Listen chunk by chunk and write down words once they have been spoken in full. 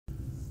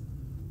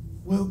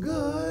Well,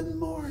 good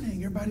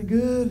morning. Everybody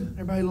good?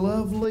 Everybody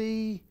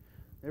lovely?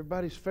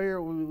 Everybody's fair?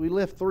 We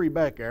left 3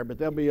 back there, but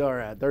they'll be all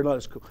right. They're not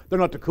as cool. They're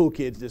not the cool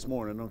kids this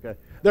morning, okay?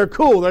 They're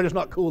cool. They're just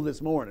not cool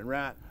this morning,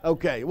 right?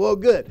 Okay, well,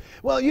 good.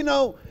 Well, you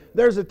know,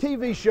 there's a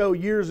TV show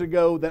years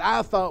ago that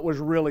I thought was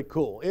really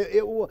cool.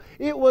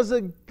 It was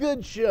a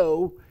good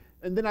show,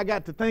 and then I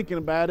got to thinking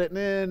about it, and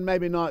then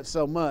maybe not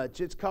so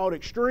much. It's called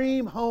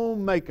Extreme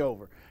Home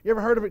Makeover. You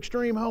ever heard of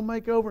Extreme Home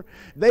Makeover?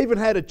 They even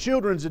had a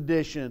children's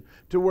edition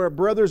to where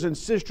brothers and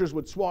sisters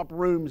would swap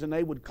rooms and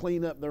they would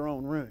clean up their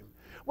own room.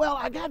 Well,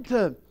 I got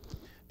to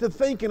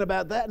thinking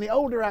about that, and the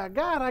older I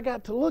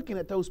got to looking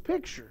at those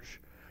pictures.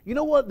 You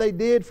know what they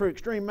did for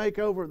Extreme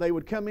Makeover? They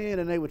would come in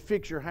and they would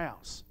fix your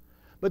house.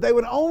 But they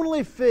would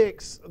only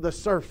fix the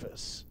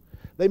surface.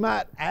 They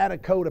might add a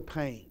coat of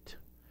paint.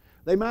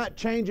 They might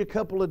change a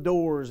couple of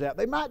doors out.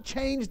 They might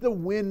change the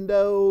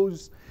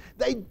windows.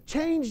 They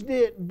changed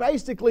it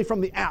basically from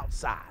the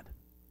outside.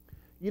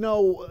 You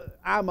know,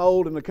 I'm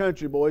old and a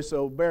country boy,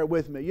 so bear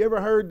with me. You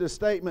ever heard the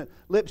statement,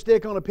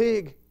 lipstick on a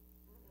pig?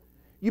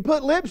 You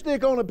put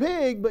lipstick on a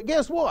pig, but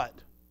guess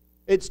what?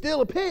 It's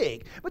still a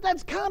pig. But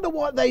that's kind of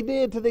what they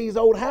did to these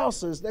old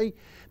houses.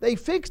 They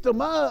fixed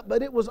them up,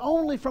 but it was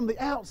only from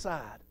the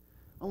outside.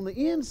 On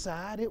the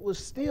inside, it was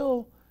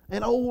still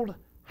an old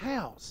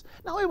house.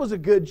 Now, it was a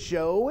good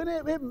show, and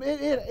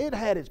it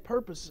had its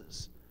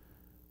purposes.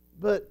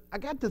 But I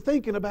got to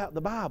thinking about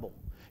the Bible.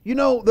 You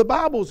know, the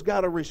Bible's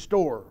got a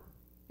restorer.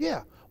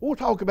 Yeah, we'll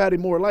talk about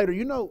him more later.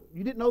 You know,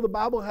 you didn't know the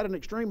Bible had an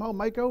extreme home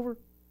makeover?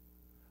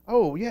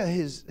 Oh, yeah,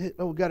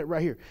 got it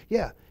right here.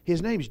 Yeah,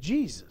 his name's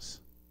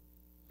Jesus.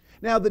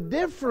 Now, the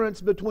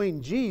difference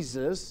between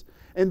Jesus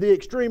and the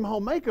Extreme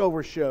Home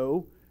Makeover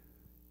show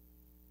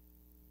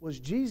was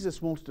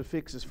Jesus wants to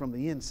fix us from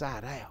the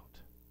inside out.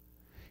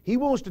 He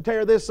wants to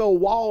tear this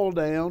old wall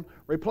down,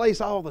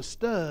 replace all the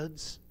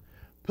studs,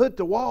 put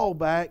the wall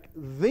back,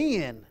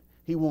 then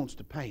He wants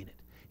to paint it.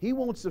 He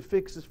wants to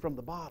fix us from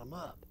the bottom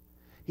up.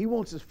 He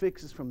wants to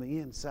fix us from the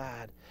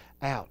inside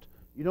out.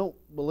 You don't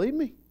believe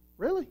me?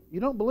 Really? You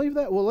don't believe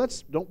that? Well,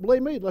 don't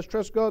believe me. Let's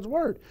trust God's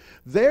Word.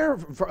 There,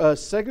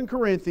 2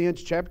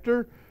 Corinthians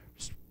chapter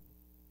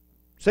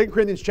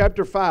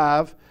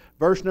 5,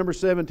 verse number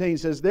 17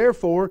 says,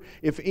 "Therefore,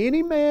 if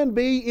any man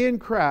be in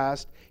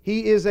Christ,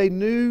 he is a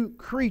new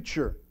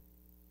creature.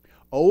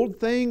 Old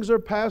things are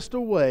passed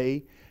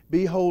away.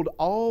 Behold,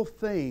 all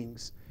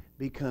things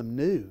become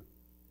new."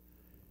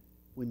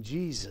 When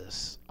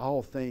Jesus,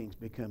 all things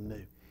become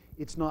new.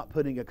 It's not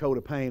putting a coat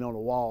of paint on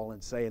a wall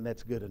and saying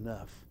that's good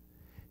enough.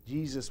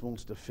 Jesus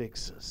wants to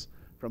fix us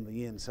from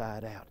the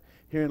inside out.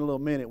 Here in a little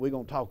minute, we're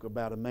going to talk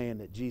about a man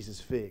that Jesus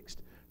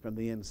fixed from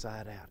the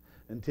inside out.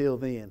 Until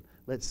then,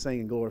 let's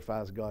sing and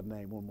glorify God's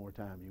name one more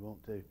time. You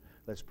want to?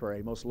 Let's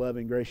pray. Most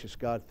loving, gracious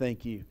God,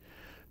 thank you.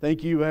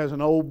 Thank you as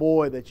an old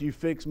boy that you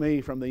fix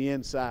me from the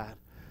inside.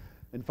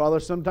 And Father,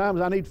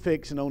 sometimes I need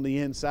fixing on the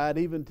inside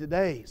even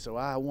today. So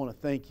I want to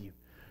thank you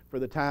for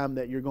the time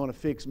that you're going to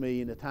fix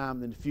me and the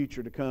time in the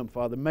future to come,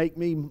 Father. Make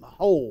me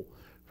whole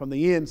from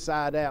the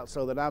inside out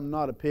so that I'm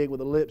not a pig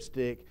with a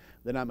lipstick,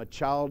 that I'm a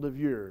child of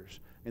yours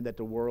and that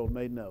the world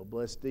may know.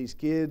 Bless these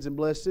kids and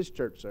bless this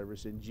church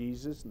service in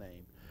Jesus'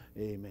 name.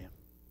 Amen.